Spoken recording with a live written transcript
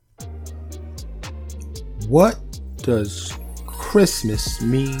What does Christmas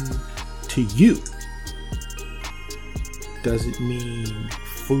mean to you? Does it mean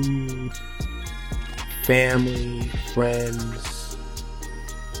food, family, friends,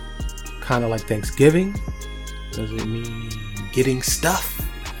 kind of like Thanksgiving? Does it mean getting stuff?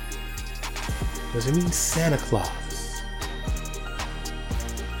 Does it mean Santa Claus?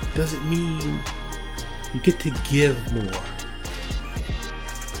 Does it mean you get to give more?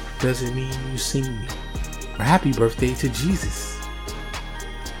 Does it mean you sing a happy birthday to Jesus?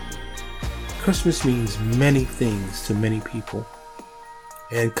 Christmas means many things to many people.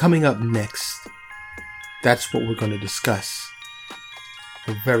 And coming up next, that's what we're going to discuss.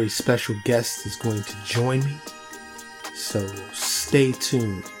 A very special guest is going to join me. So stay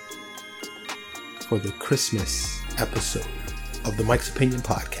tuned for the Christmas episode of the Mike's Opinion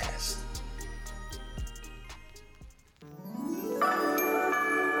Podcast.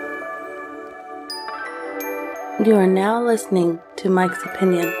 You are now listening to Mike's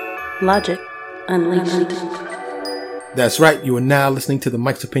Opinion, Logic Unleashed. That's right. You are now listening to the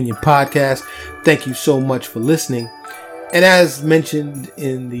Mike's Opinion Podcast. Thank you so much for listening. And as mentioned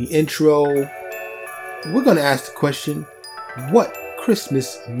in the intro, we're going to ask the question, what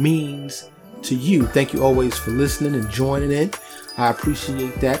Christmas means to you? Thank you always for listening and joining in. I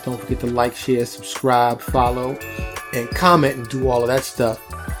appreciate that. Don't forget to like, share, subscribe, follow, and comment and do all of that stuff.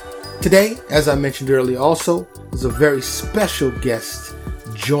 Today, as I mentioned earlier also, is a very special guest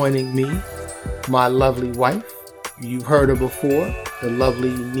joining me, my lovely wife. You've heard her before. The lovely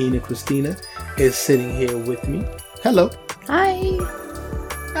Nina Christina is sitting here with me. Hello. Hi.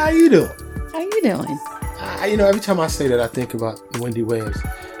 How you doing? How you doing? Every time I say that, I think about Wendy Williams.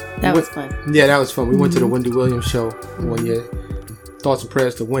 That was fun. Yeah, that was fun. We went to the Wendy Williams show one year. Thoughts and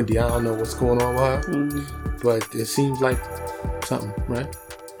prayers to Wendy. I don't know what's going on with her, but it seems like something, right?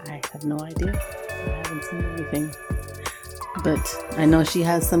 I have no idea. I haven't seen anything. But I know she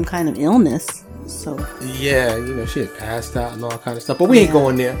has some kind of illness, so... Yeah, she had passed out and all kind of stuff. But we ain't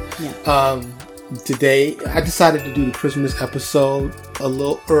going there. Yeah. Today, I decided to do the Christmas episode a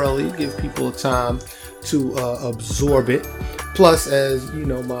little early, give people time to absorb it. Plus, as you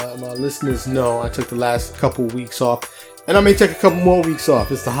know, my listeners know, I took the last couple weeks off, and I may take a couple more weeks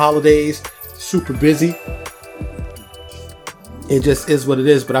off. It's the holidays, super busy. It just is what it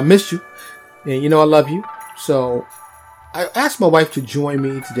is, but I missed you, and I love you. So I asked my wife to join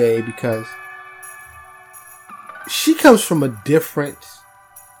me today because she comes from a different...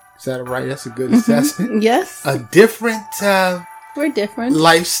 Is that right? That's a good assessment. Yes. A different... We're different.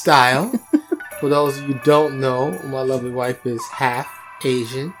 Lifestyle. For those of you who don't know, my lovely wife is half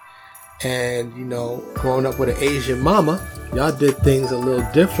Asian. And, growing up with an Asian mama, y'all did things a little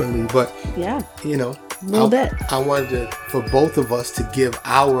differently. But, yeah. A little bit. I wanted for both of us to give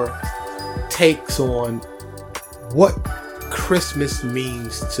our takes on what Christmas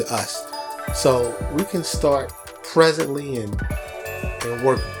means to us. So we can start presently and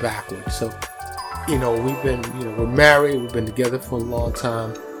work backwards. So, we've been, we're married. We've been together for a long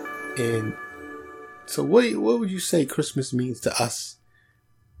time. And so what would you say Christmas means to us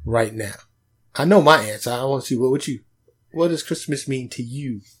right now? I know my answer. I want to see what does Christmas mean to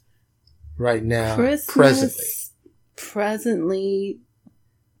you right now? Presently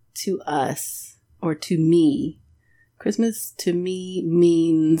to us, or to me, Christmas to me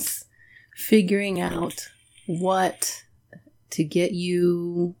means figuring out what to get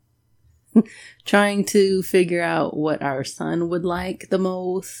you, trying to figure out what our son would like the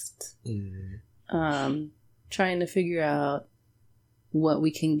most, trying to figure out what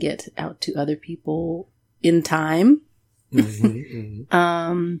we can get out to other people in time.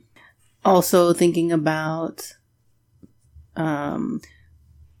 Also thinking about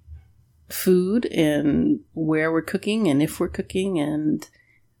food and where we're cooking and if we're cooking and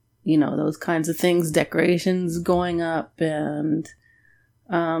those kinds of things, decorations going up, and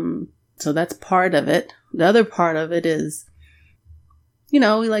so that's part of it. The other part of it is, we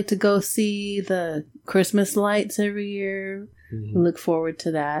like to go see the Christmas lights every year. We look forward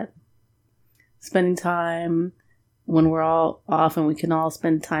to that. Spending time when we're all off and we can all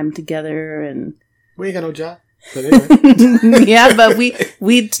spend time together. And we ain't got no job. But anyway. Yeah, but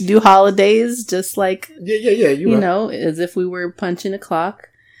we do holidays just like, yeah, as if we were punching a clock.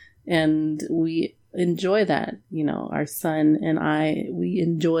 And we enjoy that, our son and I, we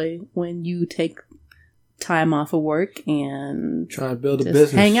enjoy when you take time off of work and trying to build a just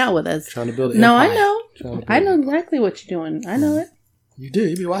business, hang out with us. Trying to build an empire. I know exactly what you're doing. I know it. You do.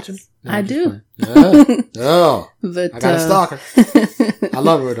 You be watching. I do. No, but I got a stalker. I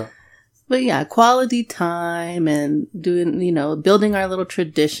love her though. But yeah, quality time and doing, building our little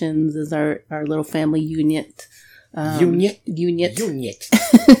traditions as our little family unit. Unit.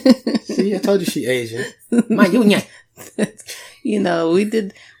 See, I told you she Asian. My unit.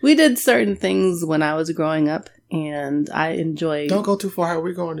 We did certain things when I was growing up, and I enjoyed. Don't go too far.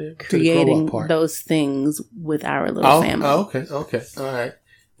 We're going to creating the grow up part. Those things with our little family. Okay, all right.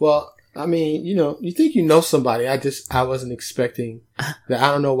 Well, I mean, you think you know somebody. I wasn't expecting that. I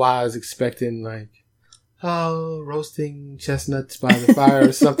don't know why I was expecting roasting chestnuts by the fire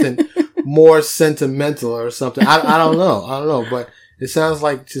or something more sentimental or something. I don't know, but it sounds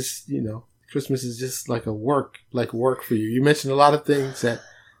like just, Christmas is just like work for you. You mentioned a lot of things that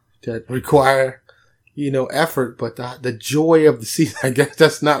require, effort, but the joy of the season, I guess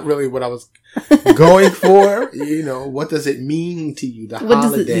that's not really what I was going for. What does it mean to you? What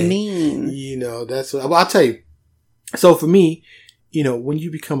holiday, does it mean? That's what, I'll tell you. So for me, when you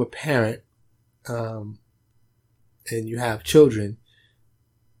become a parent, and you have children,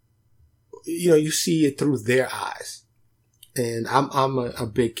 you see it through their eyes. And I'm a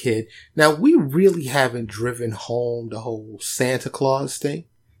big kid. Now, we really haven't driven home the whole Santa Claus thing.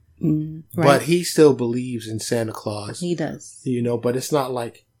 Right. But he still believes in Santa Claus. He does. But it's not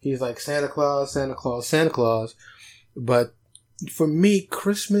like he's like Santa Claus, Santa Claus, Santa Claus. But for me,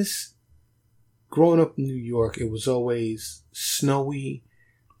 Christmas, growing up in New York, it was always snowy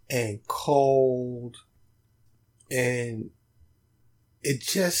and cold. And it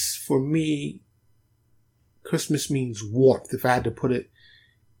just, for me, Christmas means warmth. If I had to put it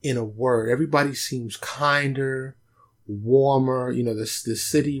in a word, everybody seems kinder, warmer. The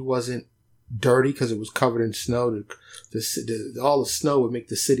city wasn't dirty because it was covered in snow. All the snow would make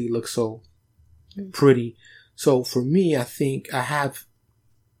the city look so pretty. So for me, I think I have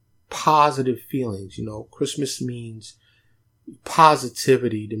positive feelings. Christmas means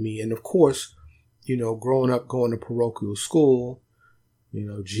positivity to me. And of course, growing up, going to parochial school,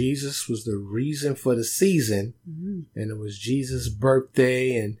 Jesus was the reason for the season. Mm-hmm. And it was Jesus'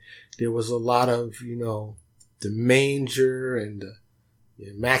 birthday. And there was a lot of, the manger and the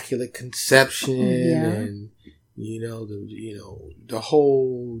Immaculate Conception and, the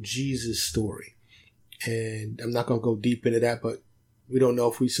whole Jesus story. And I'm not going to go deep into that, but we don't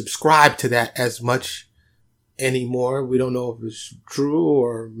know if we subscribe to that as much anymore. We don't know if it's true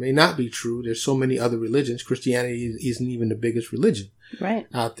or may not be true. There's so many other religions. Christianity isn't even the biggest religion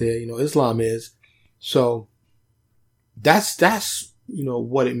out there. Islam is. So that's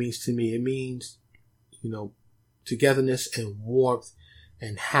what it means to me. It means, togetherness and warmth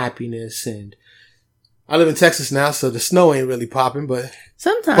and happiness. And I live in Texas now, so the snow ain't really popping, but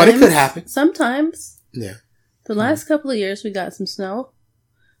it could happen. Sometimes. Yeah. The last couple of years we got some snow,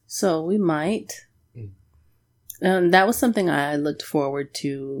 so we might. And that was something I looked forward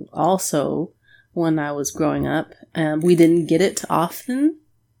to also when I was growing up. We didn't get it often,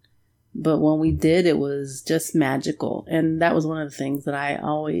 but when we did, it was just magical. And that was one of the things that I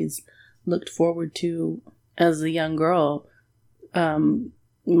always looked forward to as a young girl.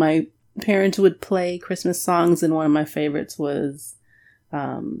 My parents would play Christmas songs, and one of my favorites was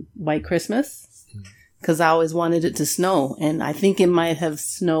White Christmas. Because I always wanted it to snow. And I think it might have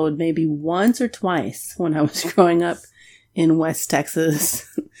snowed maybe once or twice when I was growing up in West Texas.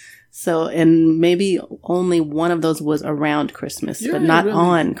 So, and maybe only one of those was around Christmas, but not really,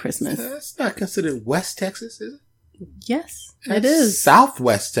 on Christmas. That's not considered West Texas, is it? Yes, it is.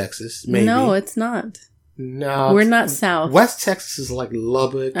 Southwest Texas, maybe. No, it's not. No. We're not South. West Texas is like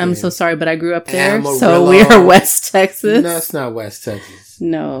Lubbock. I'm so sorry, but I grew up there, Amarillo. So we are West Texas. No, it's not West Texas.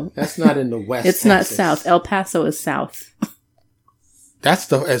 No. That's not in the West It's Texas. Not South. El Paso is South.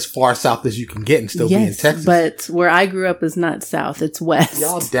 That's as far south as you can get and still be in Texas. But where I grew up is not South. It's West.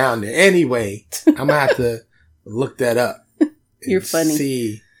 Y'all down there. Anyway, I'm going to have to look that up. You're funny.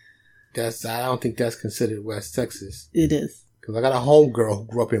 See, I don't think that's considered West Texas. It is. Because I got a homegirl who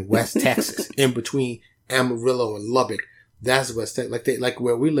grew up in West Texas, in between Amarillo and Lubbock. That's West Texas. Like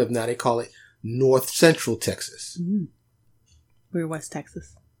where we live now, they call it North Central Texas. Mm. We're West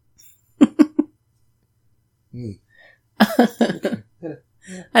Texas. Okay.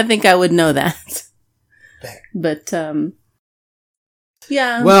 I think I would know that. But,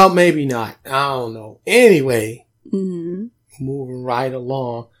 yeah. Well, maybe not. I don't know. Anyway, moving right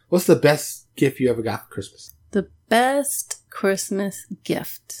along. What's the best gift you ever got for Christmas? The best Christmas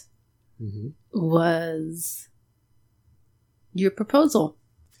gift was your proposal.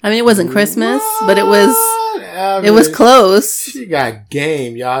 I mean, it wasn't Christmas, but it was. It was close. She got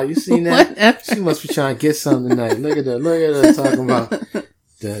game, y'all. You seen that? She must be trying to get something tonight. Look at her talking about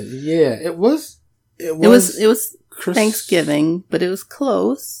it was Thanksgiving, but it was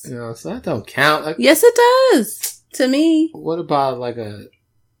close. So that don't count. Like, yes, it does. To me. What about like a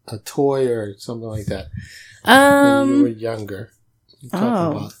toy or something like that? When you were younger.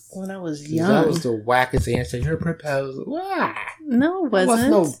 About? When I was young. That was the wackest answer. Your proposal. Wah. No, it wasn't.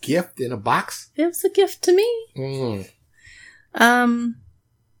 There was no gift in a box. It was a gift to me. Mm.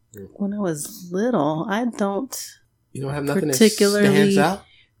 When I was little, I don't. You don't have nothing particularly that stands out?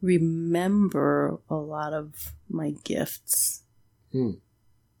 Remember a lot of my gifts.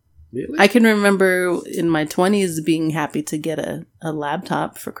 Really? I can remember in my 20s being happy to get a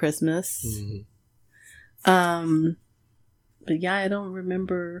laptop for Christmas. But yeah, I don't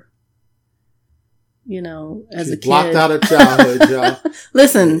remember, as a kid. Blocked out of childhood, y'all.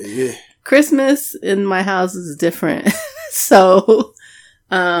 Listen, Christmas in my house is different. So,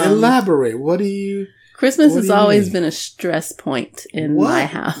 elaborate. What do you... Christmas has always been a stress point in my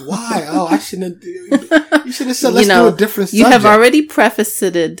house. Why? Oh, I shouldn't... You should have said, let's do a different subject. You have already prefaced.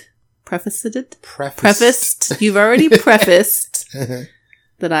 You've already prefaced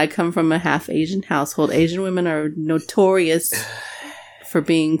that I come from a half Asian household. Asian women are notorious for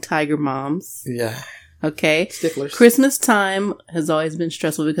being tiger moms. Yeah. Okay. Sticklers. Christmas time has always been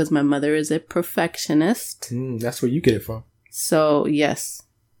stressful because my mother is a perfectionist. That's where you get it from. So, yes.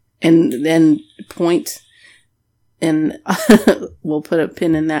 And then and we'll put a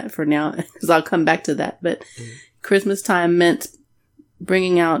pin in that for now because I'll come back to that. But Christmas time meant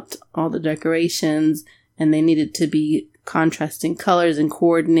bringing out all the decorations, and they needed to be contrasting colors and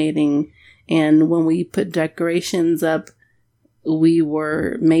coordinating. And when we put decorations up, we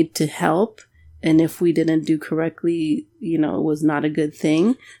were made to help. And if we didn't do correctly, it was not a good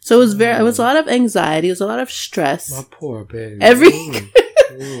thing. So it was a lot of anxiety. It was a lot of stress. My poor baby.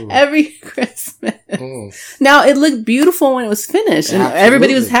 Every Christmas. Now, it looked beautiful when it was finished. And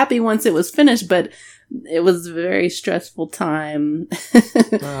everybody was happy once it was finished, but it was a very stressful time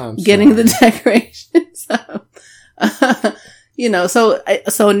getting the decorations up.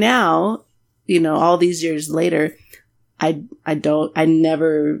 So now, all these years later, I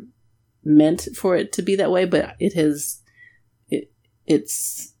never meant for it to be that way, but it's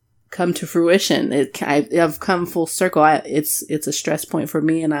come to fruition. I've come full circle. It's a stress point for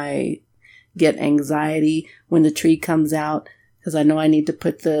me, and I get anxiety when the tree comes out because I know I need to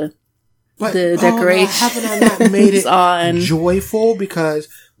put the decorations haven't I not made it on joyful? Because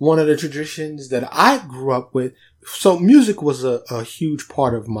one of the traditions that I grew up with, so music was a huge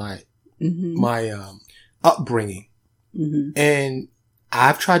part of my upbringing, and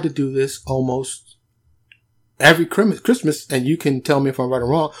I've tried to do this almost every Christmas, and you can tell me if I'm right or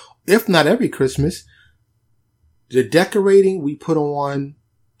wrong. If not every Christmas, the decorating we put on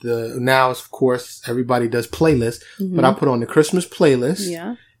now, of course, everybody does playlists, but I put on the Christmas playlist.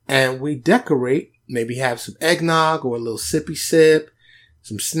 Yeah. And we decorate, maybe have some eggnog or a little sippy sip,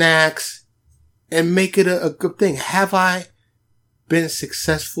 some snacks, and make it a good thing. Have I been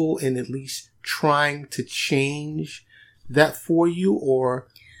successful in at least trying to change that for you, or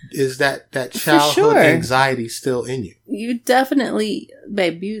is that childhood anxiety still in you? You definitely,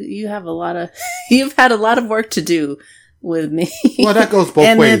 babe, you have you've had a lot of work to do with me. Well, that goes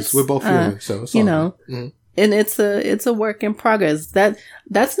both ways. We're both human, so it's and it's a work in progress.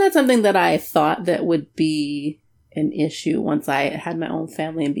 That's not something that I thought that would be an issue once I had my own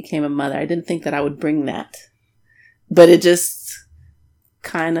family and became a mother. I didn't think that I would bring that, but it just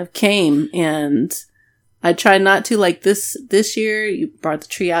kind of came, and I tried not to. Like this year, you brought the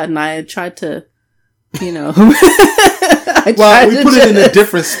tree out, and I tried to, we put it in a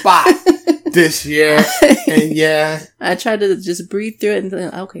different spot this year, and I tried to just breathe through it and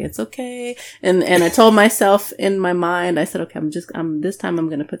think, okay, it's okay. And I told myself in my mind, I said, okay, this time I'm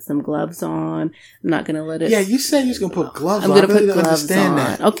going to put some gloves on. I'm not going to let it. Yeah, you said you was going to put gloves on. I'm going to put gloves on.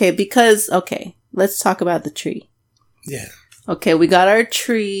 That. Okay, let's talk about the tree. Yeah. Okay, we got our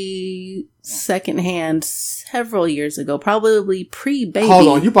tree secondhand several years ago, probably pre-baby. Hold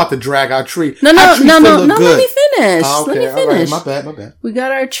on, you about to drag our tree. No, let me finish. Oh, okay, let me finish. All right, my bad. We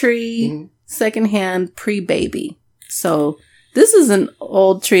got our tree secondhand pre-baby. So this is an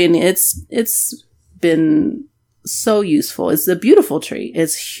old tree, and it's been so useful. It's a beautiful tree.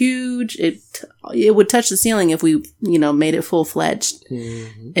 It's huge. It would touch the ceiling if we, made it full-fledged.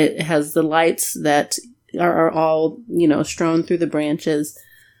 Mm-hmm. It has the lights that are all, strewn through the branches.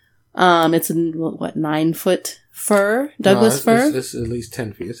 It's a 9-foot fir, Douglas fir. It's at least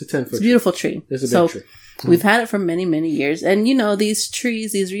 10 feet. It's a 10-foot. It's a beautiful tree. It's a big tree. We've had it for many, many years. And, these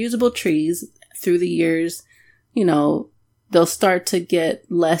trees, these reusable trees through the years, they'll start to get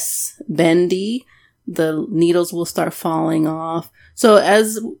less bendy. The needles will start falling off. So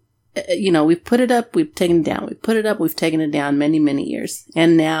as we've put it up, we've taken it down. We've put it up, we've taken it down many, many years.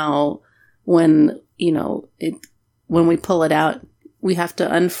 And now when we pull it out, we have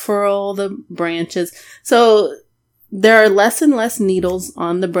to unfurl the branches. So there are less and less needles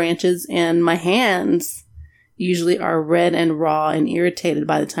on the branches, and my hands usually are red and raw and irritated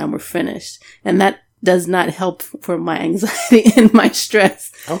by the time we're finished. And that does not help for my anxiety and my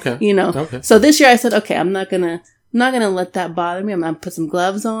stress. Okay. Okay. So this year I said, okay, I'm not gonna let that bother me. I'm gonna put some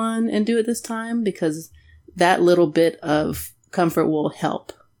gloves on and do it this time, because that little bit of comfort will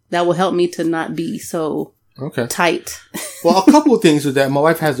help. That will help me to not be so tight. Well, a couple of things with that. My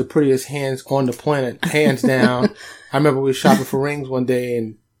wife has the prettiest hands on the planet, hands down. I remember we were shopping for rings one day,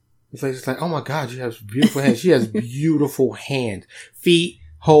 and it's like, oh my God, you have beautiful hands. She has beautiful hands, feet,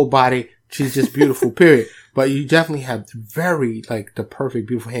 whole body. She's just beautiful, period. But you definitely have very, the perfect,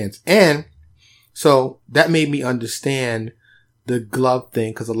 beautiful hands. And so that made me understand the glove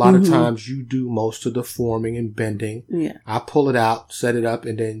thing, because a lot of times you do most of the forming and bending. Yeah. I pull it out, set it up,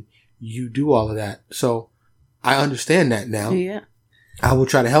 and then you do all of that. So I understand that now. Yeah. I will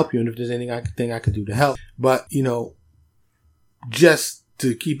try to help you, and if there's anything I can do to help. But, just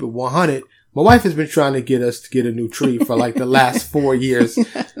to keep it 100, my wife has been trying to get us to get a new tree for the last 4 years.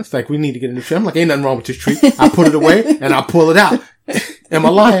 It's like, we need to get a new tree. I'm like, ain't nothing wrong with this tree. I put it away and I pull it out. Am I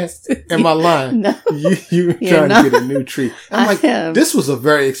lying? Am I lying? No. You trying to get a new tree. I'm like, this was a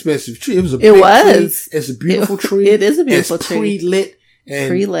very expensive tree. It was a big tree. It's a beautiful tree. It is a beautiful tree. It's pre-lit. And,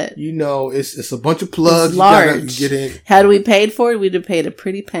 pre-lit. It's a bunch of plugs. It's large. You gotta get in. Had we paid for it, we'd have paid a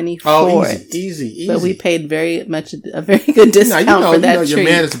pretty penny for it. Easy. But we paid a very good discount for that tree. Your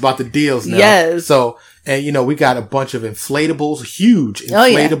man is about the deals now. Yes. So, and we got a bunch of inflatables, huge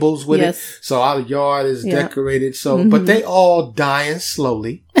inflatables with it. So our yard is decorated. So, but they all dying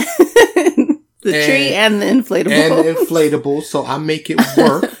slowly. The tree and the inflatable. So I make it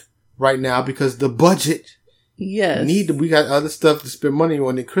work right now, because the budget. Yes. We got other stuff to spend money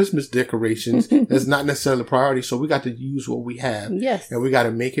on in Christmas decorations. That's not necessarily a priority. So we got to use what we have. Yes. And we got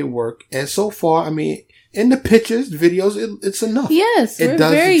to make it work. And so far, in the pictures, videos, it's enough. Yes. It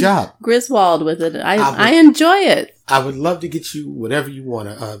does the job. Griswold with it. I enjoy it. I would love to get you whatever you want.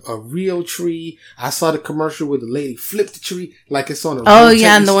 A real tree. I saw the commercial where the lady flipped the tree like it's on a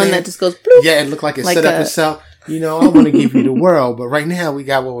and the one that just goes bloop. Yeah, it looked like it set up itself. I want to give you the world, but right now we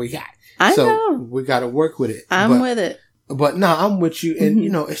got what we got. I know. We got to work with it. I'm with it. But no, I'm with you. And,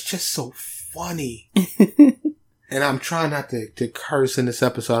 it's just so funny. And I'm trying not to curse in this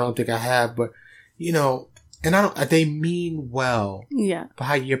episode. I don't think I have, but, and they mean well. Yeah. But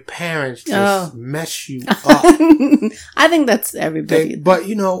how your parents just mess you up. I think that's everybody. I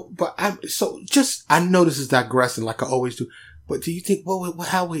know this is digressing like I always do. But do you think,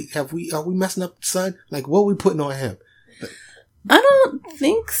 are we messing up the son? Like, what are we putting on him? I don't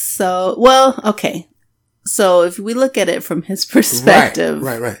think so. Well, okay. So if we look at it from his perspective.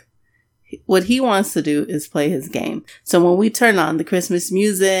 Right. What he wants to do is play his game. So when we turn on the Christmas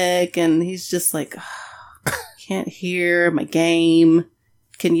music and he's just like, can't hear my game.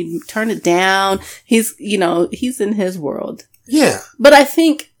 Can you turn it down? He's in his world. Yeah. But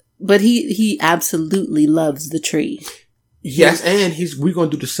he absolutely loves the tree. Yes, and we're going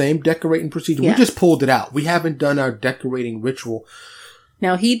to do the same decorating procedure. Yeah. We just pulled it out. We haven't done our decorating ritual.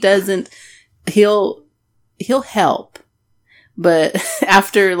 Now he'll help, but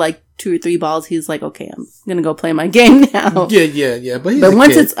after 2 or 3 balls, he's like, okay, I'm going to go play my game now. Yeah. But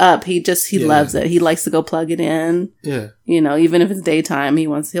once it's up, he loves it. He likes to go plug it in. Yeah. Even if it's daytime,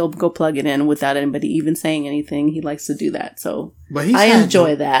 he'll go plug it in without anybody even saying anything. He likes to do that. So I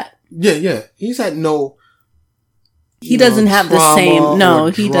enjoy that. Yeah. He's had no... He doesn't have the same. No,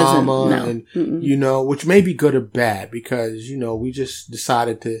 he doesn't. No. And, which may be good or bad, because, we just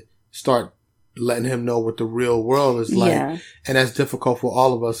decided to start letting him know what the real world is like. Yeah. And that's difficult for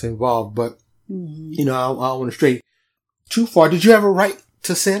all of us involved. But, I don't want to stray too far. Did you ever write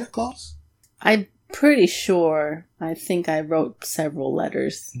to Santa Claus? I'm pretty sure. I think I wrote several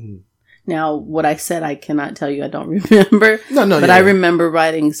letters. Mm. Now, what I said, I cannot tell you. I don't remember. No. But I remember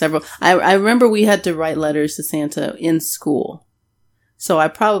writing several. I remember we had to write letters to Santa in school. So I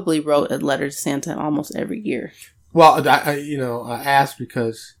probably wrote a letter to Santa almost every year. Well, I asked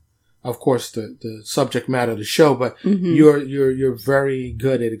because, of course, the subject matter of the show, but you're very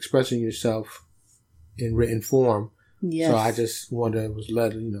good at expressing yourself in written form. Yes. So I just wanted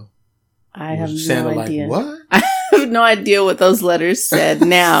to I have Santa no idea. What? I have no idea what those letters said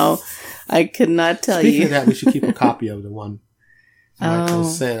now. I could not tell Speaking you. of that, we should keep a copy of the one Michael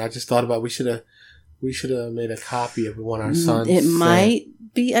sent. I just thought about we should have made a copy of one our sons. It might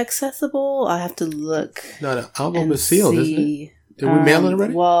be accessible. I have to look. No, the envelope is sealed, isn't it? Did we mail it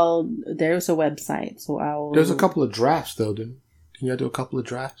already? Well, there's a website, so I'll... There's a couple of drafts, though, didn't you? Can you do a couple of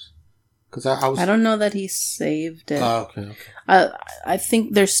drafts? Because I don't know that he saved it. Oh, okay. I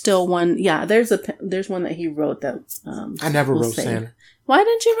think there's still one. Yeah, there's one that he wrote that... I never wrote Santa. Why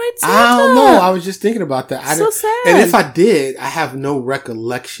didn't you write Santa? I don't know. I was just thinking about that. So sad. And if I did, I have no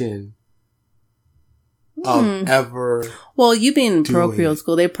recollection of ever... Well, you being in parochial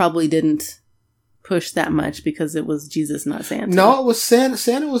school, they probably didn't push that much because it was Jesus, not Santa. No, it was Santa.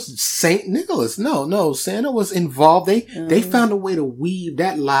 Santa was Saint Nicholas. No, Santa was involved. They found a way to weave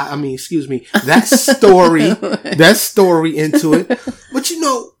that that story into it. But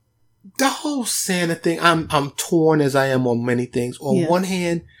the whole Santa thing, I'm torn as I am on many things. On one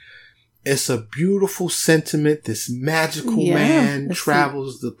hand, it's a beautiful sentiment. This magical man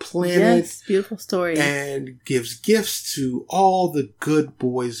travels the planet. Yes, beautiful story. And gives gifts to all the good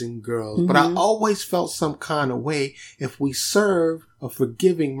boys and girls. Mm-hmm. But I always felt some kind of way, if we serve a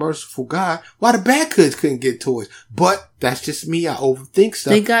forgiving, merciful God, why the bad kids couldn't get toys. But that's just me. I overthink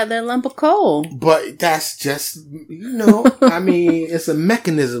stuff. They got their lump of coal. But that's just, it's a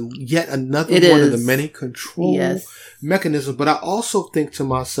mechanism. Yet another one of the many control mechanisms. But I also think to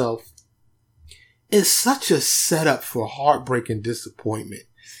myself, it's such a setup for heartbreak and disappointment.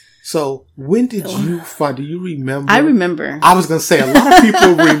 So when did you do you remember? I remember. I was going to say, a lot of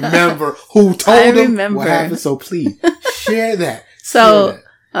people remember who told them what happened. So please share that.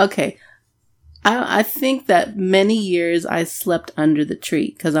 Okay. I think that many years I slept under the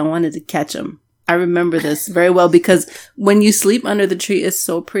tree because I wanted to catch them. I remember this very well because when you sleep under the tree, it's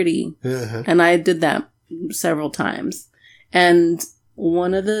so pretty. Uh-huh. And I did that several times. And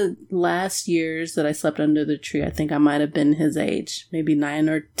one of the last years that I slept under the tree, I think I might have been his age, maybe 9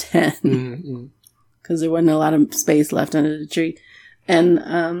 or 10, because there wasn't a lot of space left under the tree. And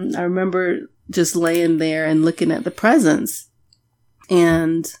I remember just laying there and looking at the presents.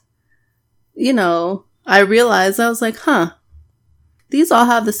 And, I realized, I was like, these all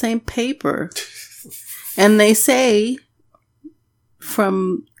have the same paper. And they say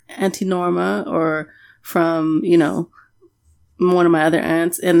from Auntie Norma or from, one of my other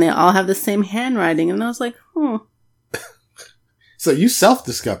aunts, and they all have the same handwriting. And I was like, So you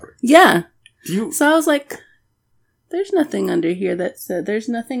self-discovered? Yeah. So I was like, there's nothing under here that said, there's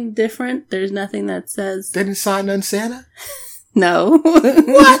nothing different. There's nothing that says... They didn't sign on Santa? No.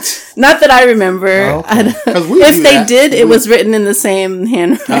 What? Not that I remember. Oh, okay. If they did, it was written in the same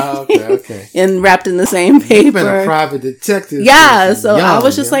handwriting. Oh, okay. And wrapped in the same paper. You've been a private detective. Yeah, so I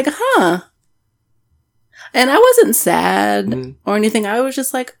was just like, And I wasn't sad or anything. I was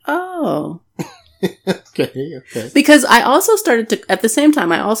just like, oh. Okay. Because I also at the same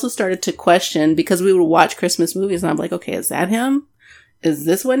time, I also started to question, because we would watch Christmas movies and I'm like, okay, is that him? Is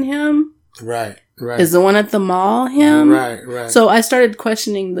this one him? Right. Is the one at the mall him? Right. So I started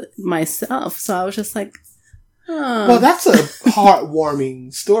questioning myself. So I was just like, Well, that's a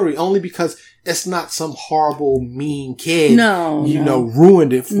heartwarming story, only because it's not some horrible, mean kid. No.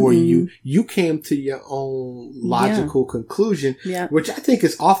 Ruined it for you. You came to your own logical conclusion, which I think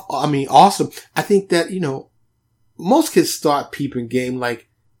is awesome. I think that, most kids start peeping game like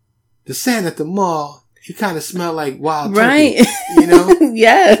the Santa at the mall. He kind of smelled like wild turkey. Right.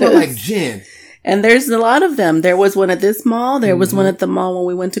 Yes. Smelled like gin. And there's a lot of them. There was one at this mall. There was one at the mall when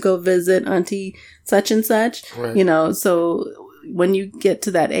we went to go visit Auntie such and such. Right. So when you get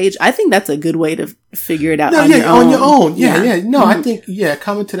to that age, I think that's a good way to figure it out on your own. Yeah. No, I think,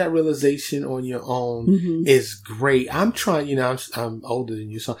 coming to that realization on your own is great. I'm trying, I'm older than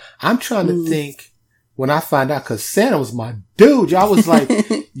you, so I'm trying to think when I find out, because Santa was my dude. I was like,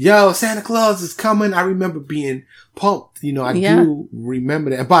 yo, Santa Claus is coming. I remember being pumped. I do remember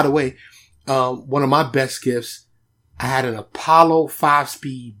that. And by the way, one of my best gifts, I had an Apollo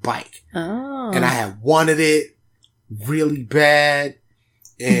 5-speed bike. Oh. And I had wanted it really bad.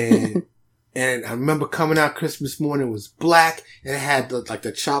 And and I remember coming out Christmas morning, it was black, and it had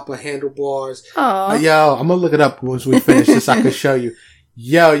the chopper handlebars. Oh. Yo, I'm gonna look it up once we finish this so I can show you.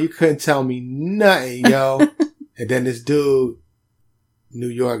 Yo, you couldn't tell me nothing, yo. And then this dude, New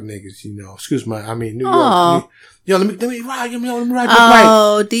York niggas, New York. Yo, let me ride your bike.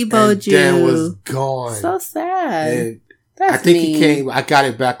 Oh, deboed you. And then was gone. So sad. And That's I think mean. he came, I got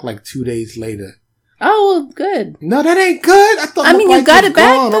it back 2 days later. Oh, well, good. No, that ain't good. I thought you got it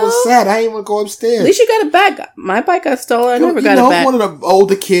back, though. I was sad. I didn't want to go upstairs. At least you got it back. My bike got stolen. I never got it back. One of the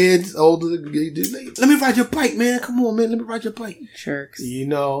older kids, let me ride your bike, man. Come on, man. Let me ride your bike. Jerks.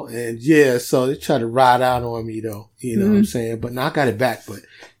 And so they tried to ride out on me, though. You know what I'm saying? But now I got it back, but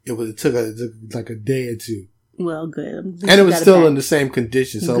it took a day or two. Well, good. And it was still in the same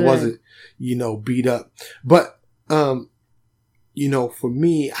condition, so it wasn't, beat up. But, for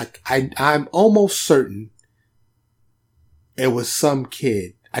me, I'm almost certain it was some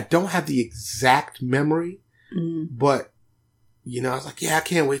kid. I don't have the exact memory, but, I was like, yeah, I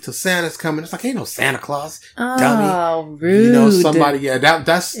can't wait till Santa's coming. It's like, ain't no Santa Claus, dummy. Oh, rude. Somebody, that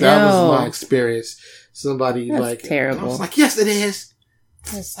was my experience. Somebody That's terrible. I was like, yes, it is.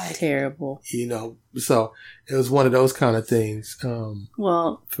 That's terrible. So it was one of those kind of things.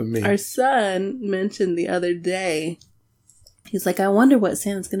 Well, for me, our son mentioned the other day, he's like, I wonder what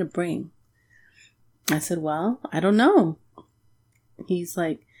Santa's going to bring. I said, well, I don't know. He's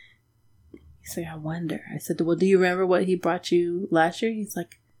like, I wonder. I said, well, do you remember what he brought you last year? He's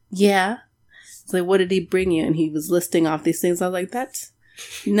like, yeah. It's like, what did he bring you? And he was listing off these things. I was like,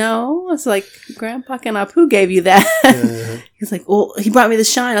 no. It's like, Grandpa Apu gave you that. He's like, well, he brought me the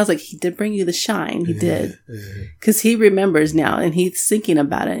shine. I was like, he did bring you the shine. He did. Because he remembers now and he's thinking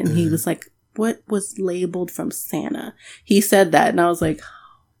about it. And he was like, what was labeled from Santa? He said that. And I was like,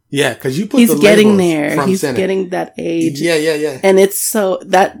 yeah, because you put he's the getting there. From He's Santa. getting that age. Yeah. And it's so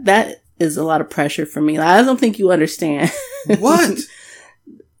that is a lot of pressure for me. Like, I don't think you understand. What?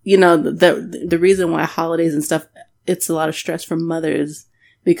 The reason why holidays and stuff, it's a lot of stress for mothers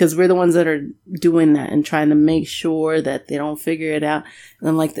because we're the ones that are doing that and trying to make sure that they don't figure it out. And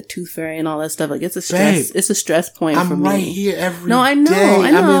then like the tooth fairy and all that stuff, like it's a stress. Babe, it's a stress point for me. I'm right here every day. I know.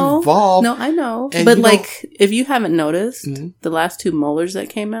 I'm involved. No, I know. And but like, if you haven't noticed, mm-hmm. the last 2 molars that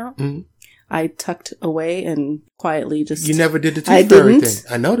came out, mm-hmm. I tucked away and quietly just... You never did the tooth fairy thing.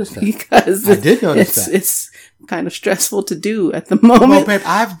 I noticed that. Because I did notice that. It's kind of stressful to do at the moment. Well, babe,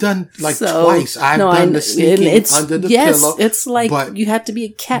 I've done twice. I've done the sneaking under the pillow. Yes, it's like you have to be a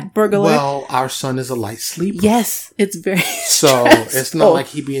cat burglar. Well, our son is a light sleeper. Yes, it's very So it's not like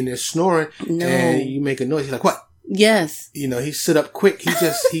he be in there snoring and you make a noise. He's like, what? Yes. He sit up quick.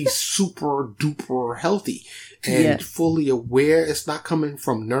 He's super duper healthy and fully aware. It's not coming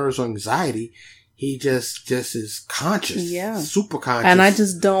from nerves or anxiety. He just is conscious. Yeah. Super conscious. And I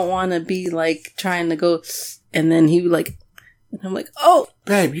just don't want to be like trying to go, and then he like, and I'm like, oh.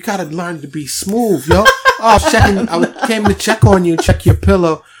 Babe, you got to learn to be smooth, yo. I came to check on you, check your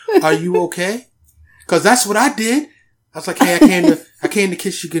pillow. Are you okay? Because that's what I did. I was like, hey, I came to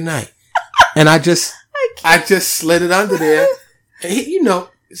kiss you goodnight. And I just slid it under there. And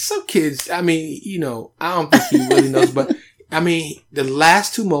some kids, I don't think he really knows, but the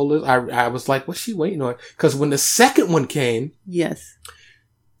last 2 molars, I was like, what's she waiting on? Because when the second one came. Yes.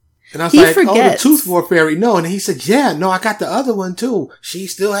 And I was like, oh, the tooth fairy. No. And he said, yeah, no, I got the other one too. She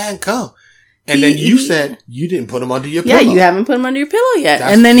still hadn't come. And then you said you didn't put them under your pillow. Yeah, you haven't put them under your pillow yet.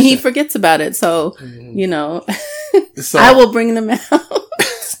 And then he forgets about it. So, so I will bring them out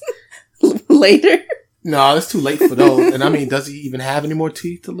later. No, it's too late for those. And does he even have any more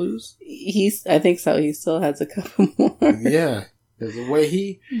teeth to lose? I think so. He still has a couple more. Yeah. There's a way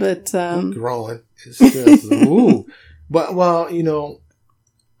he's growing. It's just, ooh. But, well,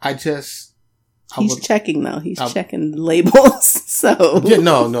 he's checking though. He's checking the labels. So.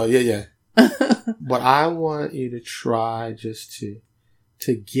 Yeah. But I want you to try just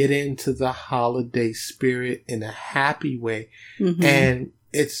to get into the holiday spirit in a happy way. Mm-hmm. And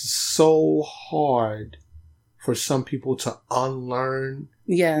it's so hard for some people to unlearn.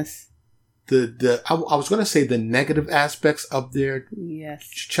 Yes. I was going to say the negative aspects of their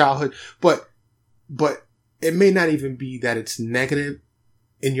childhood, but it may not even be that it's negative.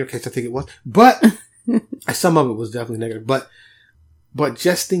 In your case, I think it was, but some of it was definitely negative, but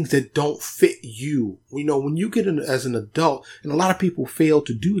just things that don't fit you. When you get in as an adult, and a lot of people fail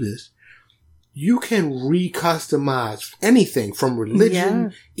to do this, you can recustomize anything from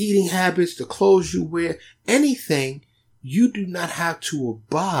religion, eating habits, the clothes you wear, anything. You do not have to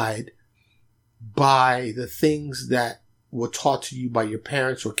abide by the things that were taught to you by your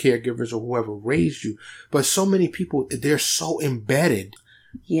parents or caregivers or whoever raised you. But so many people, they're so embedded.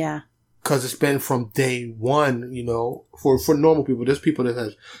 Yeah. Because it's been from day one, for normal people. There's people that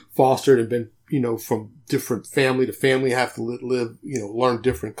have fostered and been, from different family to family, have to live, learn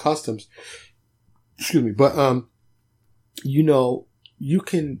different customs. Excuse me. But, you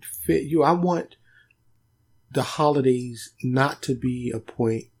can fit you. I want the holidays not to be a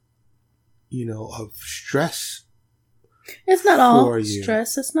point, of stress. It's not all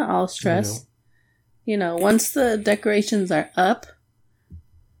stress. It's not all stress. Once the decorations are up,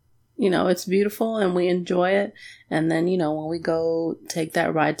 it's beautiful and we enjoy it. And then, when we go take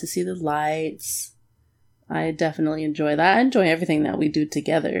that ride to see the lights, I definitely enjoy that. I enjoy everything that we do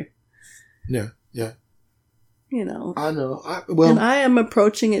together. Yeah. I know. And I am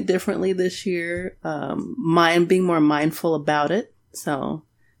approaching it differently this year. Being more mindful about it. So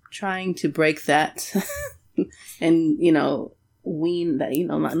trying to break that and, wean that,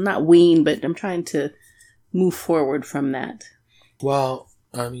 not wean, but I'm trying to move forward from that. Well,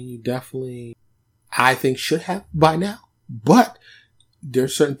 I mean, you definitely, I think, should have by now. But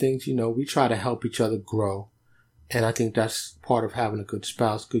there's certain things, we try to help each other grow. And I think that's part of having a good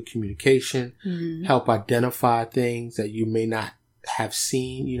spouse, good communication, help identify things that you may not have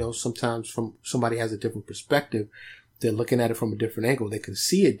seen. Sometimes from somebody has a different perspective. They're looking at it from a different angle. They can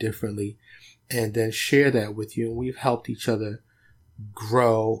see it differently and then share that with you. And we've helped each other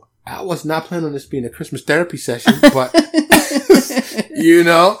grow. I was not planning on this being a Christmas therapy session, but,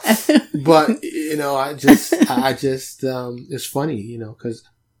 I just, it's funny, cause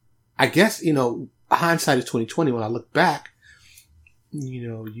I guess, hindsight is 2020. When I look back,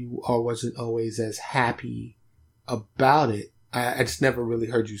 wasn't always as happy about it. I just never really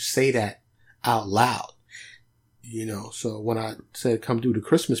heard you say that out loud. So when I said come do the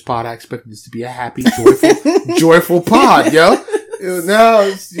Christmas pod, I expected this to be a happy, joyful pod, yo.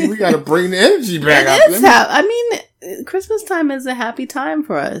 No, we got to bring the energy back up. Christmas time is a happy time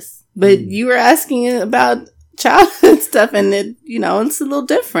for us. But you were asking about childhood stuff, and it's a little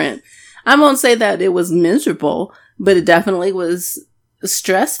different. I won't say that it was miserable, but it definitely was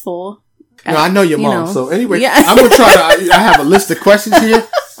stressful. No, I know your mom. So anyway, yeah. I'm gonna try to. I have a list of questions here.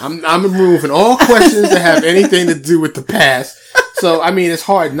 I'm removing all questions that have anything to do with the past. So it's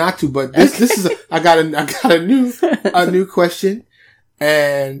hard not to. But this is. I got a new question,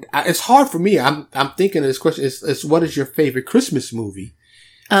 and it's hard for me. I'm thinking of this question. It's what is your favorite Christmas movie?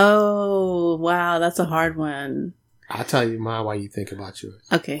 Oh wow, that's a hard one. I'll tell you mine while you think about yours.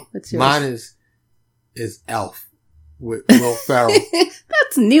 Okay, what's yours? Mine is Elf with Will Ferrell.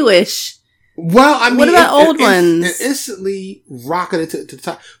 That's newish. Well, what about old ones? It instantly rocketed to the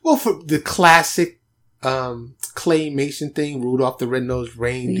top. Well, for the classic claymation thing, Rudolph the Red-Nosed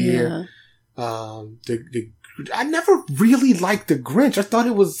Reindeer. Yeah. I never really liked The Grinch. I thought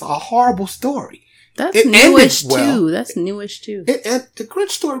it was a horrible story. That's newish too. That's newish too. The Grinch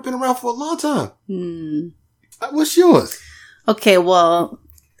story been around for a long time. What's yours? Okay, well,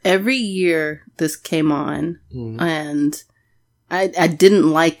 every year this came on, and I didn't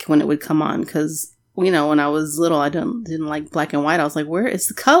like when it would come on because, when I was little, I didn't like black and white. I was like, where is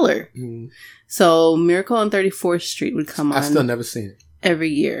the color? So Miracle on 34th Street would come on. I've still never seen it. Every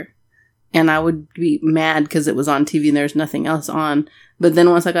year. And I would be mad because it was on TV and there's nothing else on. But then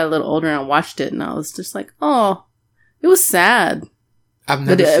once I got a little older and I watched it, and I was just like, oh, it was sad. I've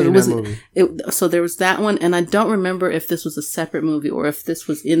never seen that movie. So there was that one, and I don't remember if this was a separate movie or if this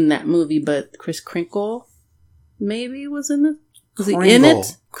was in that movie, but Kris Kringle maybe was in it. Was he in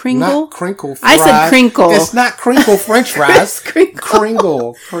it? Kringle? Not Crinkle fries. I said Crinkle. It's not Crinkle French fries.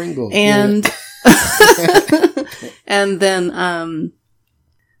 Kringle. And, and then,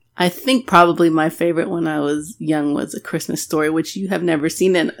 I think probably my favorite when I was young was A Christmas Story, which you have never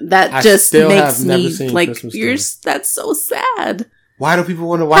seen, and that just makes me like, that's so sad. Why do people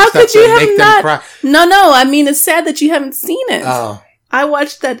want to watch that to make them cry? No. It's sad that you haven't seen it. Oh. I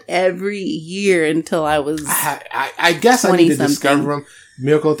watched that every year until I was I guess I need to discover them.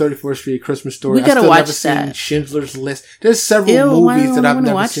 Miracle on 34th Street, Christmas Story. We gotta watch that. Seen Schindler's List. There's several movies that I've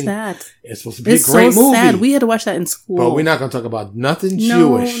never seen. That. It's supposed to be a great movie. Sad. We had to watch that in school. But we're not going to talk about nothing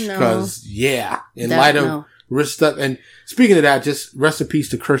Jewish because, light of rich stuff. And speaking of that, just rest in peace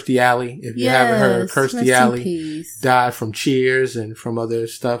to Kirstie Alley. If you haven't heard, Kirstie Alley died from Cheers and from other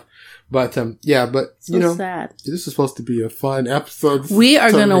stuff. But, sad. This is supposed to be a fun episode. We are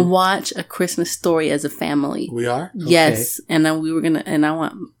going to watch A Christmas Story as a family. We are? Yes. Okay. And then I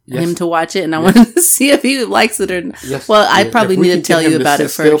want him to watch it, and I want to see if he likes it or not. Yes. Well, I probably need to tell you about it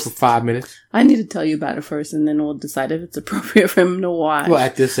first. For 5 minutes. I need to tell you about it first, and then we'll decide if it's appropriate for him to watch. Well,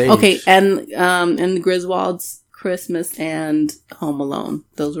 at this age. Okay. And the Griswolds, Christmas, and Home Alone.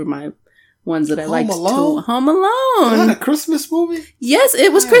 Those were my ones that I liked. Home Alone. Is that a Christmas movie? Yes,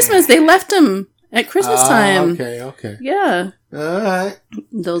 it was Christmas. They left him at Christmas time. Okay. Yeah. All right.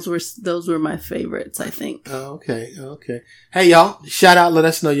 Those were my favorites, I think. Okay. Hey, y'all. Shout out. Let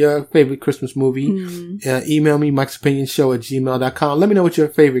us know your favorite Christmas movie. Email me, mikesopinionshow@gmail.com. Let me know what your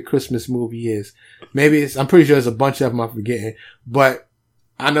favorite Christmas movie is. Maybe I'm pretty sure there's a bunch of them I'm forgetting. But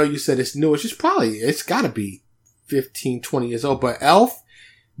I know you said it's new. It's got to be 15, 20 years old. But Elf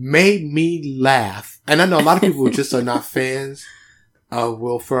made me laugh. And I know a lot of people just are not fans of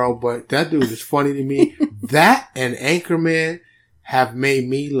Will Ferrell, but that dude is funny to me. That and Anchorman have made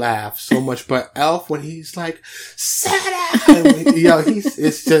me laugh so much. But Elf, when he's like, sit down!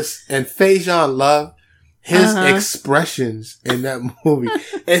 It's just, and Faison Love, his expressions in that movie,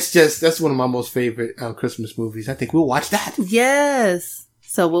 that's one of my most favorite Christmas movies. I think we'll watch that. Yes.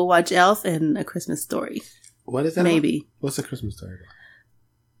 So we'll watch Elf and A Christmas Story. What is that? Maybe. About? What's the Christmas story about?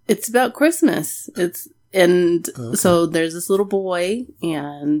 It's about Christmas. So there's this little boy,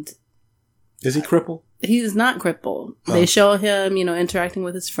 and is he crippled? He's not crippled. Oh. They show him, interacting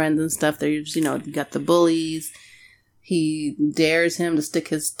with his friends and stuff. They're just, you got the bullies. He dares him to stick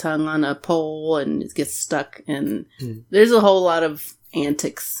his tongue on a pole and it gets stuck. And there's a whole lot of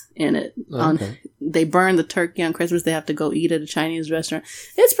antics in it. Okay. They burn the turkey on Christmas. They have to go eat at a Chinese restaurant.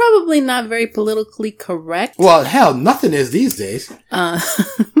 It's probably not very politically correct. Well, hell, nothing is these days.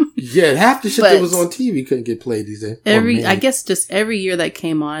 Yeah, half the shit that was on TV couldn't get played these days. I guess just every year that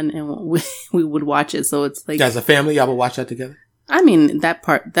came on and we would watch it. So it's like, as a family, y'all would watch that together? I mean,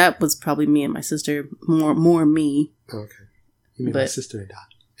 that was probably me and my sister, more me. Okay. You mean my sister and I.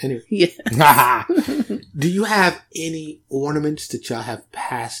 Anyway. Yeah. Do you have any ornaments that y'all have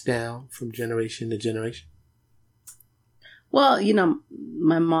passed down from generation to generation? Well,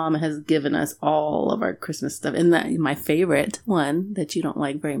 my mom has given us all of our Christmas stuff. And my favorite one that you don't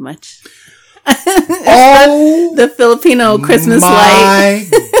like very much. Oh! the Filipino Christmas light.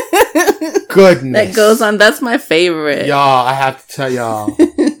 Goodness. That goes on. That's my favorite. Y'all, I have to tell y'all.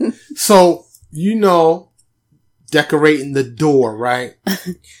 So, decorating the door, right?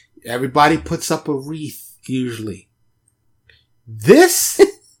 Everybody puts up a wreath, usually. This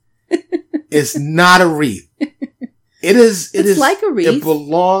is not a wreath. It's like a wreath. It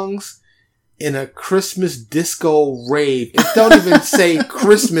belongs in a Christmas disco rave. It don't even say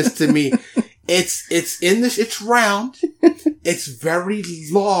Christmas to me. It's round. It's very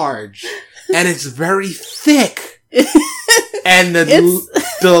large. And it's very thick. And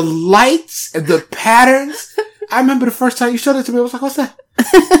the lights and the patterns. I remember the first time you showed it to me, I was like, what's that?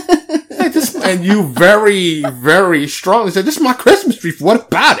 And you very, very strongly said, this is my Christmas tree. What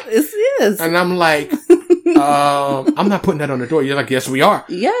about it? This is. And I'm like, I'm not putting that on the door. You're like, yes, we are.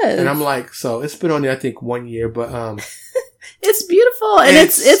 Yes. And I'm like, so it's been on there, I think, 1 year, but, it's beautiful and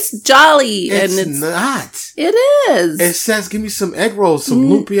it's jolly. It's not. It is. It says, give me some egg rolls, some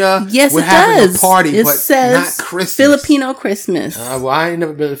lumpia. Yes, We're it having does. a party, it but says not Christmas. Filipino Christmas. Well, I ain't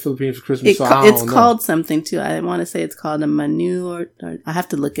never been to the Philippines for Christmas, so I don't know. It's called something too. I want to say it's called a manu, or I have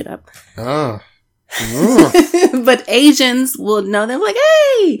to look it up. Oh. But Asians will know. They're like,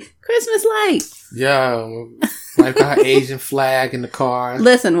 hey, Christmas light. Yeah. Like our Asian flag in the car.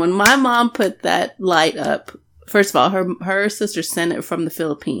 Listen, when my mom put that light up, first of all, her sister sent it from the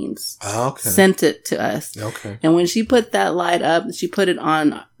Philippines. Okay. Sent it to us. Okay. And when she put that light up, she put it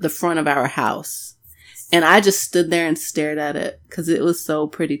on the front of our house. And I just stood there and stared at it because it was so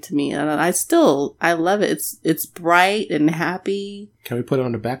pretty to me. And I love it. It's bright and happy. Can we put it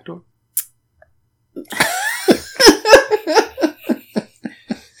on the back door?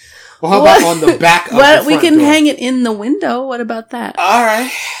 Well, how about on the back of the front we can door? hang it in the window. What about that? All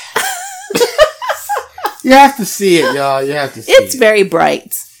right. You have to see it, y'all. You have to see it. It's very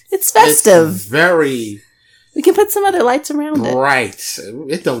bright. It's festive. It's very We can put some other lights around it. bright.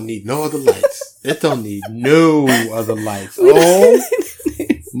 It don't need no other lights. It don't need no other lights. Oh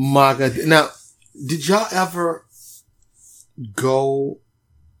my God. Now, did y'all ever go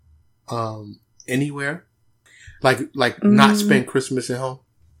anywhere? Like not spend Christmas at home?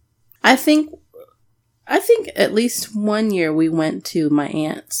 I think at least 1 year we went to my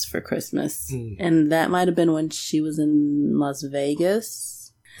aunt's for Christmas. And that might have been when she was in Las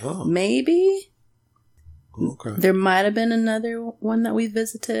Vegas. Oh. Maybe. Okay. There might have been another one that we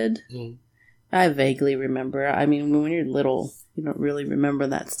visited. I vaguely remember. I mean, when you're little, you don't really remember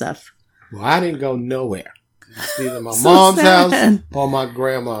that stuff. Well, I didn't go nowhere. It's either my So mom's sad. house or my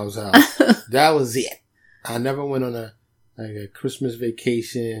grandma's house. That was it. I never went on a Christmas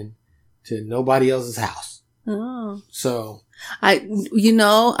vacation to nobody else's house. Oh. So I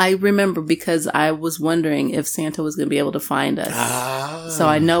remember because I was wondering if Santa was going to be able to find us. So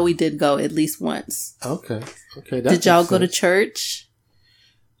I know we did go at least once. Okay. Did y'all go to church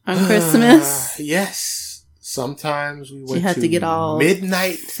on Christmas? Yes. Sometimes we went had to get all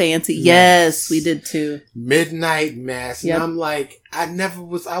midnight fancy. Mass. Yes, we did too. Midnight mass. Yep. And I'm like, why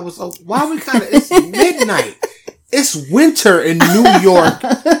we it's midnight. It's winter in New York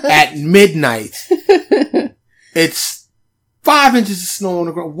at midnight. It's 5 inches of snow on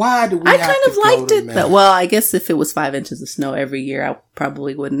the ground. Why do we I have kind to of go liked to it mass? though. Well, I guess if it was 5 inches of snow every year, I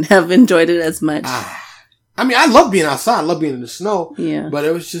probably wouldn't have enjoyed it as much. I mean, I love being outside. I love being in the snow. Yeah. But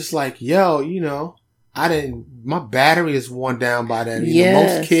it was just like, my battery is worn down by then.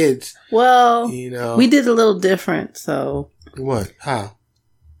 Yes. Most kids, Well, we did a little different, so. What? How?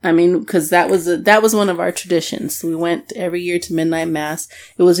 I mean, because that was one of our traditions. We went every year to midnight mass.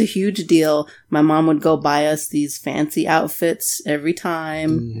 It was a huge deal. My mom would go buy us these fancy outfits every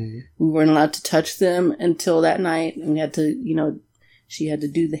time. Mm-hmm. We weren't allowed to touch them until that night. And we had to, she had to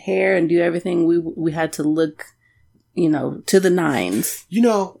do the hair and do everything. We had to look, to the nines.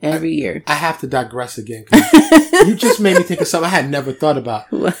 Every year. I have to digress again. You just made me think of something I had never thought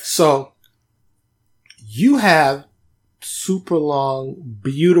about. What? So you have super long,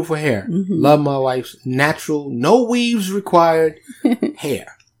 beautiful hair. Mm-hmm. Love my wife's natural, no weaves required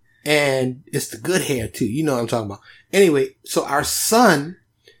hair. And it's the good hair too. You know what I'm talking about. Anyway, so our son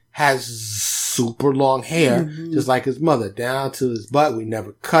has super long hair, mm-hmm. just like his mother, down to his butt. We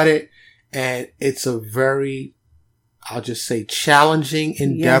never cut it. And it's a very, I'll just say, challenging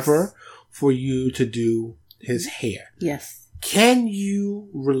endeavor for you to do his hair. Yes. Can you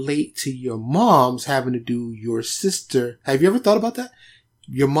relate to your mom's having to do your sister? Have you ever thought about that?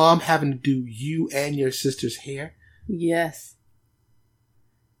 Your mom having to do you and your sister's hair? Yes.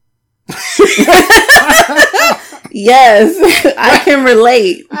 Yes, I can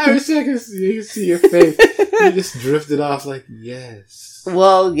relate. I wish I could see your face. You just drifted off like, yes.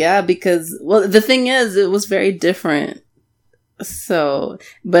 Well, yeah, because, the thing is, it was very different. So,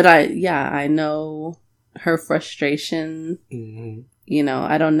 but I know her frustration. Mm-hmm.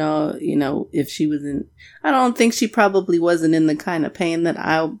 I don't know, if she was I don't think she probably wasn't in the kind of pain that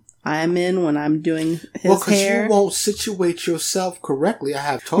I'm in when I'm doing his hair. Well, because you won't situate yourself correctly. I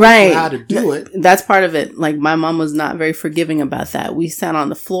have told you how to do it. That's part of it. Like, my mom was not very forgiving about that. We sat on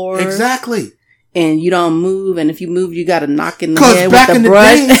the floor. Exactly. And you don't move, and if you move, you got to knock in the head with the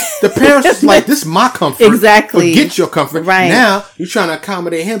brush. Because back in the day, the parents was like, this is my comfort. Exactly. Forget your comfort. Right. Now, you're trying to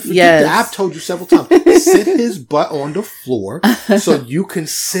accommodate him. Yes. I've told you several times, sit his butt on the floor so you can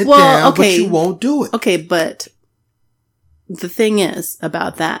sit down, but you won't do it. Okay, but the thing is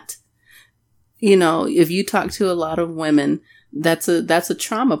about that, if you talk to a lot of women, that's a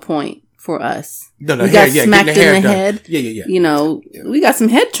trauma point for us. No, we got smacked in the head. Yeah. We got some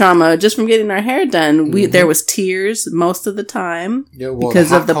head trauma just from getting our hair done. Mm-hmm. There was tears most of the time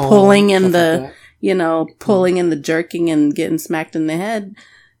because of the pulling and the, pulling and the jerking and getting smacked in the head.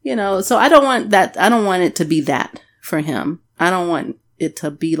 So I don't want that. I don't want it to be that for him. I don't want it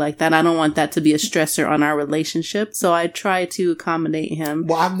to be like that. I don't want that to be a stressor on our relationship. So I try to accommodate him.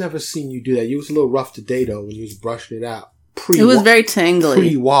 Well, I've never seen you do that. You was a little rough today though when you was brushing it out. It was very tangly.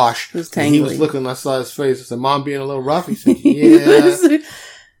 Pre-wash. It was tangly. He was looking, I saw his face. I said, Mom being a little rough? He said, yeah.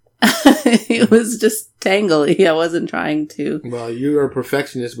 It was just tangly. I wasn't trying to. Well, you're a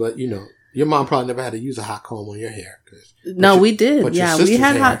perfectionist, but your mom probably never had to use a hot comb on your hair. No, we did. Yeah, we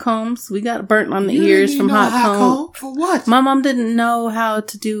had hot combs. We got burnt on the ears from hot comb. For what? My mom didn't know how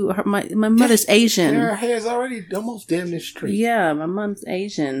to do my mother's Asian. Her hair's already almost damn near straight. Yeah, my mom's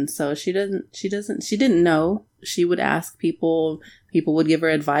Asian, so she didn't know. She would ask people would give her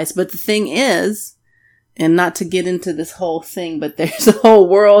advice. But the thing is, and not to get into this whole thing, but there's a whole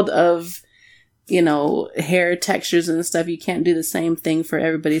world of, hair textures and stuff. You can't do the same thing for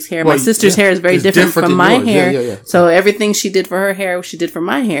everybody's hair. My sister's hair is very different from my hair. Yeah. So everything she did for her hair, she did for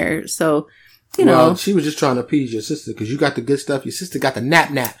my hair. So, Well, she was just trying to appease your sister because you got the good stuff. Your sister got the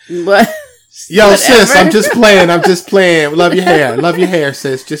nap. What? Yo, whatever. Sis, I'm just playing. Love your hair,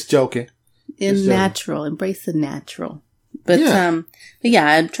 sis. Just joking. Natural. Embrace the natural. But,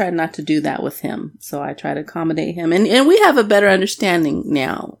 I try not to do that with him. So I try to accommodate him. And we have a better understanding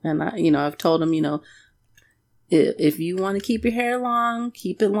now. And I've told him, if you want to keep your hair long,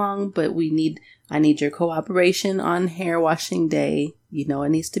 keep it long. But I need your cooperation on hair washing day.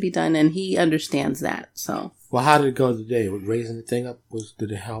 It needs to be done. And he understands that. So. Well, how did it go today? With raising the thing up?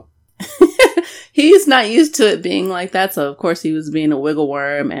 Did it help? He's not used to it being like that. So of course he was being a wiggle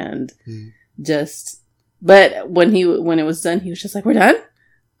worm and but when it was done, he was just like, we're done.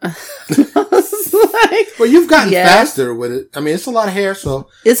 I was like, well, you've gotten faster with it. I mean, it's a lot of hair, so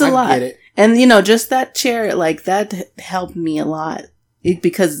it's a lot. Get it. And just that chair, like that helped me a lot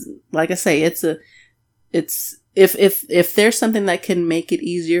because like I say, if there's something that can make it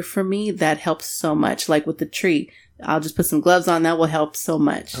easier for me, that helps so much. Like with the tree, I'll just put some gloves on. That will help so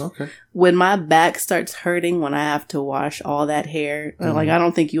much. Okay. When my back starts hurting, when I have to wash all that hair, like, I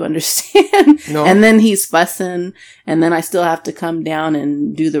don't think you understand. No. And then he's fussing, and then I still have to come down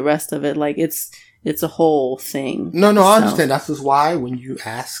and do the rest of it. Like, it's a whole thing. No, I understand. That's just why when you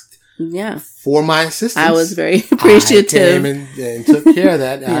asked for my assistance, I was very appreciative. I came and took care of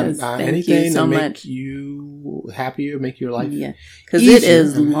that. Yes, thank you so to make much. You happier, make your life because it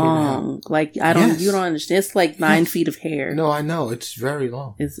is long. Like you don't understand. It's like 9 feet of hair. No, I know it's very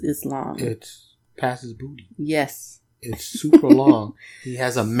long. It's long. It passes booty. Yes. It's super long. He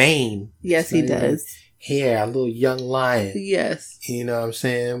has a mane. Yes, he does. Hair, a little young lion. Yes. You know what I'm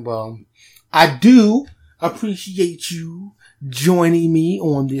saying? Well, I do appreciate you joining me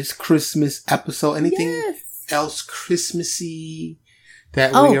on this Christmas episode. Anything else Christmassy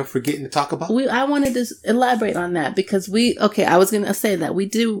that we are forgetting to talk about? I wanted to elaborate on that because I was going to say that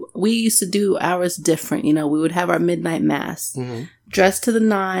we used to do ours different. You know, we would have our midnight mass, dress to the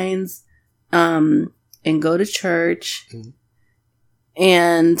nines, and go to church.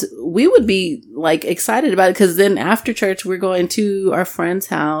 And we would be like excited about it because then after church, we're going to our friend's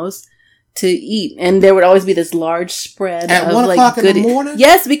house to eat. And there would always be this large spread at of 1 o'clock in the morning?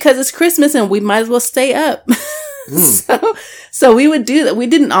 Yes, because it's Christmas and we might as well stay up. So we would do that. We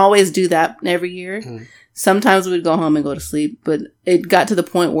didn't always do that every year. Sometimes we'd go home and go to sleep, but it got to the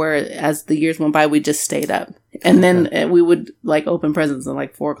point where as the years went by, we just stayed up. And then we would like open presents at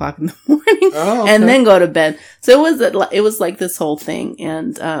like 4 o'clock in the morning and then go to bed. So it was like this whole thing.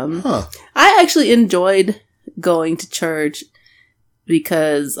 And I actually enjoyed going to church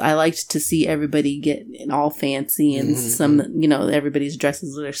because I liked to see everybody get all fancy and everybody's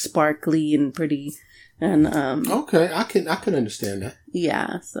dresses are sparkly and pretty. And okay, I can understand that.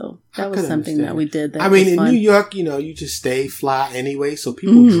 Yeah, so that was something that we did. That I mean, in fun. New York, you just stay fly anyway, so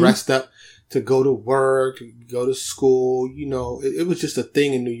people dressed up to go to work, to go to school. It was just a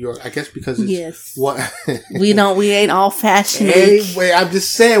thing in New York. I guess because it's what we ain't all fashion. Anyway, I'm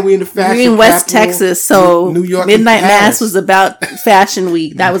just saying we in the fashion. We're in West Texas, so New York Midnight Mass was about Fashion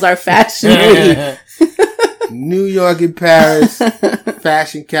Week. That was our Fashion Week. New York and Paris,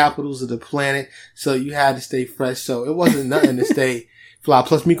 fashion capitals of the planet. So you had to stay fresh. So it wasn't nothing to stay fly.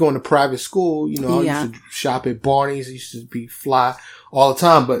 Plus me going to private school, I used to shop at Barney's. I used to be fly all the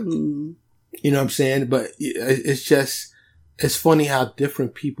time. But, you know what I'm saying? But it's funny how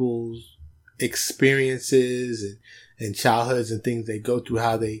different people's experiences and childhoods and things they go through,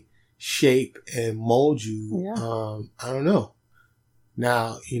 how they shape and mold you. Yeah. I don't know.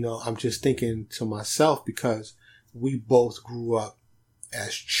 Now, I'm just thinking to myself because we both grew up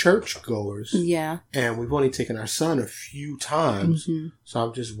as churchgoers. Yeah. And we've only taken our son a few times. So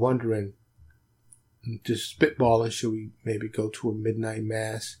I'm just wondering, just spitballing, should we maybe go to a midnight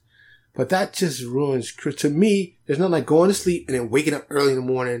mass? But that just ruins, to me, there's nothing like going to sleep and then waking up early in the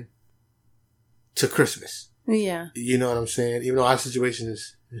morning to Christmas. Yeah. You know what I'm saying? Even though our situation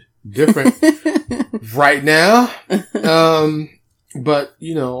is different right now. But,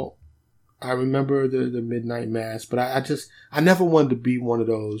 I remember the midnight mass, but I never wanted to be one of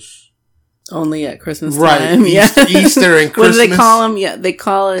those. Only at Christmas time. Right. Easter and Christmas. What do they call them? Yeah, they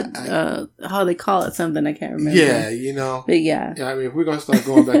call it, they call it something I can't remember. Yeah, But yeah. I mean, if we're going to start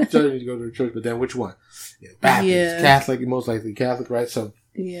going back to church, we need to go to the church, but then which one? Baptist, Catholic, most likely Catholic, right? So,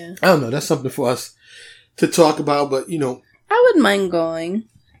 I don't know. That's something for us to talk about, but, I wouldn't mind going.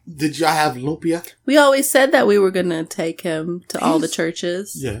 Did y'all have lumpia? We always said that we were going to take him to all the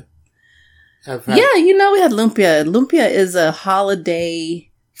churches. Yeah. We had lumpia. Lumpia is a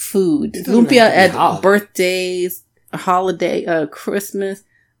holiday food. Lumpia at birthdays, holiday, Christmas,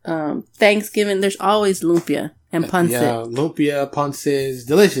 Thanksgiving. There's always lumpia and pancit. Yeah, lumpia, pancit is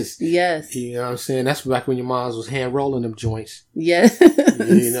delicious. Yes. You know what I'm saying? That's back when your mom was hand rolling them joints. Yes.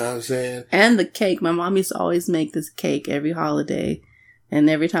 You know what I'm saying? And the cake. My mom used to always make this cake every holiday. And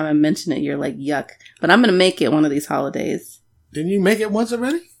every time I mention it, you're like, yuck. But I'm going to make it one of these holidays. Didn't you make it once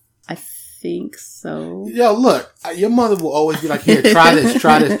already? I think so. Yo, look, your mother will always be like, here, try this,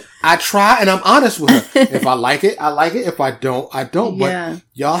 try this. I try, and I'm honest with her. If I like it, I like it. If I don't, I don't. Yeah. But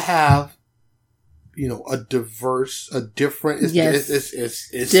y'all have, a different, it's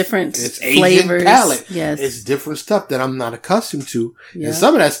different it's flavors. Asian palate. Yes. It's different stuff that I'm not accustomed to. Yeah. And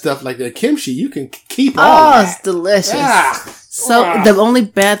some of that stuff, like the kimchi, you can keep all that. Oh, it's delicious. So the only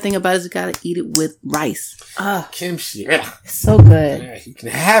bad thing about it is you gotta eat it with rice. Kimchi. It's so good. Yeah, you can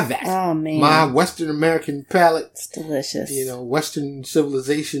have that. Oh man. My Western American palate. It's delicious. Western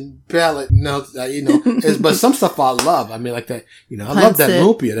civilization palate. But some stuff I love. I mean, like that, I love that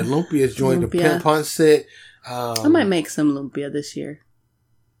lumpia. That lumpia is joined the pancit. I might make some lumpia this year.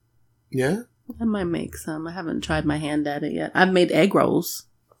 Yeah? I might make some. I haven't tried my hand at it yet. I've made egg rolls.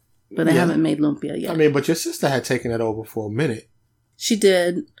 But I haven't made lumpia yet. I mean, but your sister had taken it over for a minute. She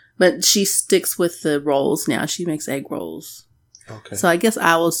did, but she sticks with the rolls now. She makes egg rolls. Okay. So I guess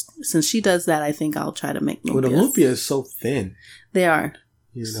since she does that, I think I'll try to make lumpia. Well, the lumpia is so thin. They are.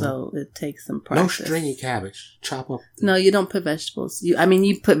 So it takes some practice. No stringy cabbage. Chop up. No, you don't put vegetables. You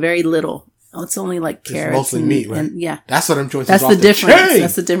put very little. Oh, it's only like carrots. It's mostly meat, right? Yeah. That's what I'm doing. That's the difference.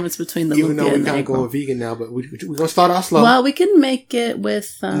 That's the difference between the lumpia and the egg roll. Even though we gotta go vegan now, but we're going to start off slow. Well, we can make it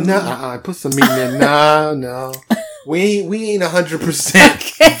with... No, put some meat in there. No. We ain't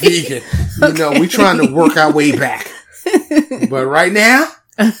 100% vegan. You know, we trying to work our way back. But right now,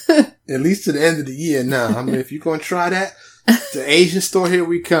 at least to the end of the year, no. I mean, if you're going to try that, the Asian store, here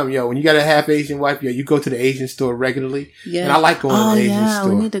we come. Yo, when you got a half Asian wife, yo, you go to the Asian store regularly. Yeah. And I like going to the Asian store.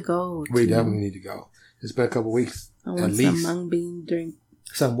 We need to go. We definitely need to go. It's been a couple weeks. I want some mung bean drink.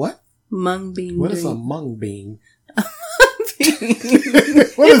 Some what? Mung bean What drink. is a mung bean?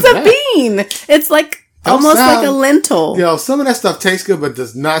 It's a bean. It's like almost like a lentil. Yo, some of that stuff tastes good, but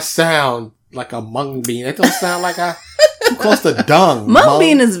does not sound like a mung bean. It don't sound like too close to dung. Mung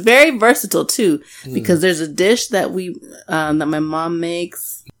bean is very versatile too, because there's a dish that that my mom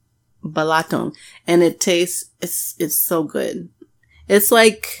makes, balatong, and it tastes it's so good. It's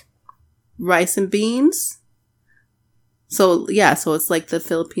like rice and beans. So it's like the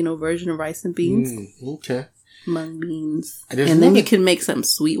Filipino version of rice and beans. Okay. Mung beans. And then you can make something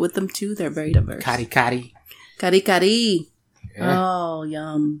sweet with them too. They're very diverse. Kari kari. Kari kari. Yeah. Oh,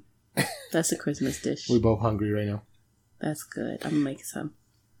 yum. That's a Christmas dish. We're both hungry right now. That's good. I'm going to make some.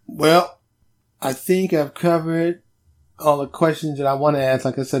 Well, I think I've covered all the questions that I want to ask.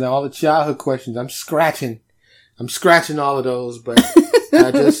 Like I said, all the childhood questions. I'm scratching all of those, but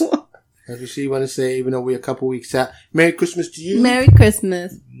I just want to say, even though we're a couple weeks out, Merry Christmas to you. Merry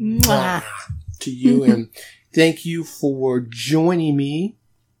Christmas. Mwah. To you, and thank you for joining me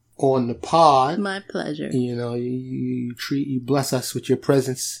on the pod. My pleasure. You know, you bless us with your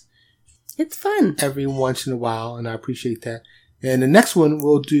presence. It's fun. Every once in a while, and I appreciate that. And the next one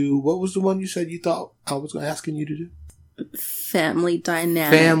we'll do, what was the one you said you thought I was asking you to do? Family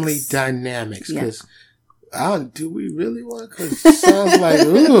Dynamics. Family Dynamics. Because do we really want? Because it sounds like,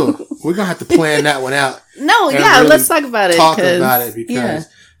 ooh, we're going to have to plan that one out. No, really let's talk about it. Talk about it because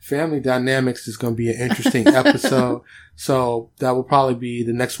Family Dynamics is going to be an interesting episode. So that will probably be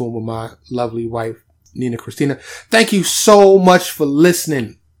the next one with my lovely wife, Nina Christina. Thank you so much for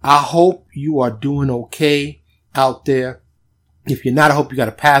listening. I hope you are doing okay out there. If you're not, I hope you got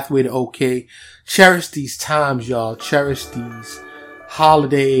a pathway to okay. Cherish these times, y'all. Cherish these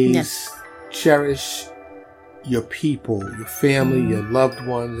holidays. Yes. Cherish your people, your family, your loved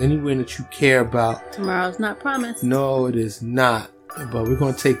ones, anyone that you care about. Tomorrow's not promised. No, it is not. But we're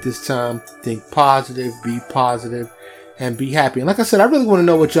going to take this time to think positive, be positive, and be happy. And like I said, I really want to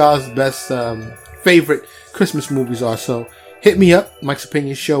know what y'all's best favorite Christmas movies are. So hit me up,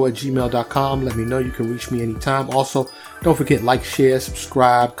 mikesopinionshow@gmail.com. Let me know. You can reach me anytime. Also, don't forget, like, share,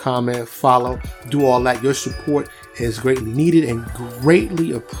 subscribe, comment, follow. Do all that. Your support is greatly needed and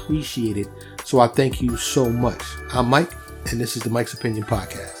greatly appreciated. So I thank you so much. I'm Mike, and this is the Mike's Opinion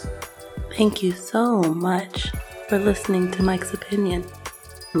Podcast. Thank you so much for listening to Mike's Opinion.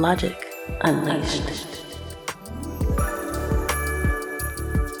 Logic Unleashed.